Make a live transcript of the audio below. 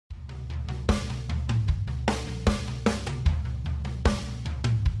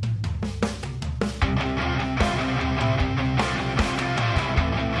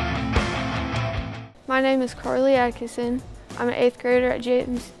My name is Karlee Adkisson. I'm an 8th grader at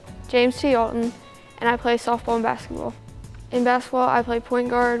James T. Alton, and I play softball and basketball. In basketball, I play point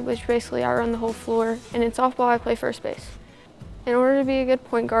guard, which basically I run the whole floor, and in softball, I play first base. In order to be a good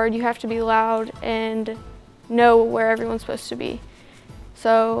point guard, you have to be loud and know where everyone's supposed to be.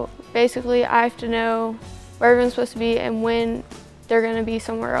 So basically, I have to know where everyone's supposed to be and when they're going to be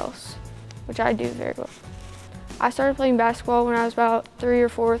somewhere else, which I do very well. I started playing basketball when I was about 3 or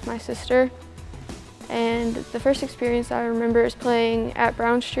 4 with my sister, and the first experience I remember is playing at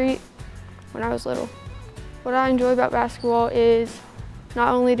Brown Street when I was little. What I enjoy about basketball is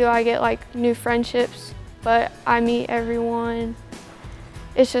not only do I get like new friendships, but I meet everyone.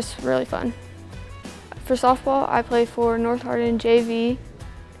 It's just really fun. For softball, I play for North Hardin JV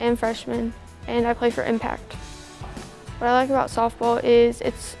and freshman, and I play for Impact. What I like about softball is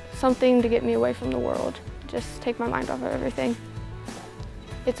it's something to get me away from the world, just take my mind off of everything.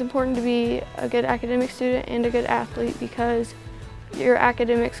 It's important to be a good academic student and a good athlete because your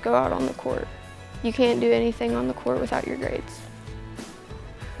academics go out on the court. You can't do anything on the court without your grades.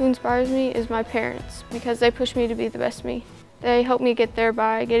 Who inspires me is my parents because they push me to be the best me. They help me get there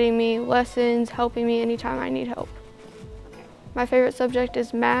by getting me lessons, helping me anytime I need help. My favorite subject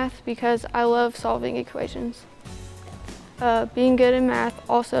is math because I love solving equations. Being good in math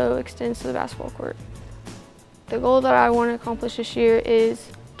also extends to the basketball court. The goal that I want to accomplish this year is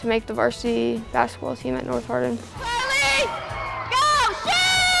to make the varsity basketball team at North Hardin.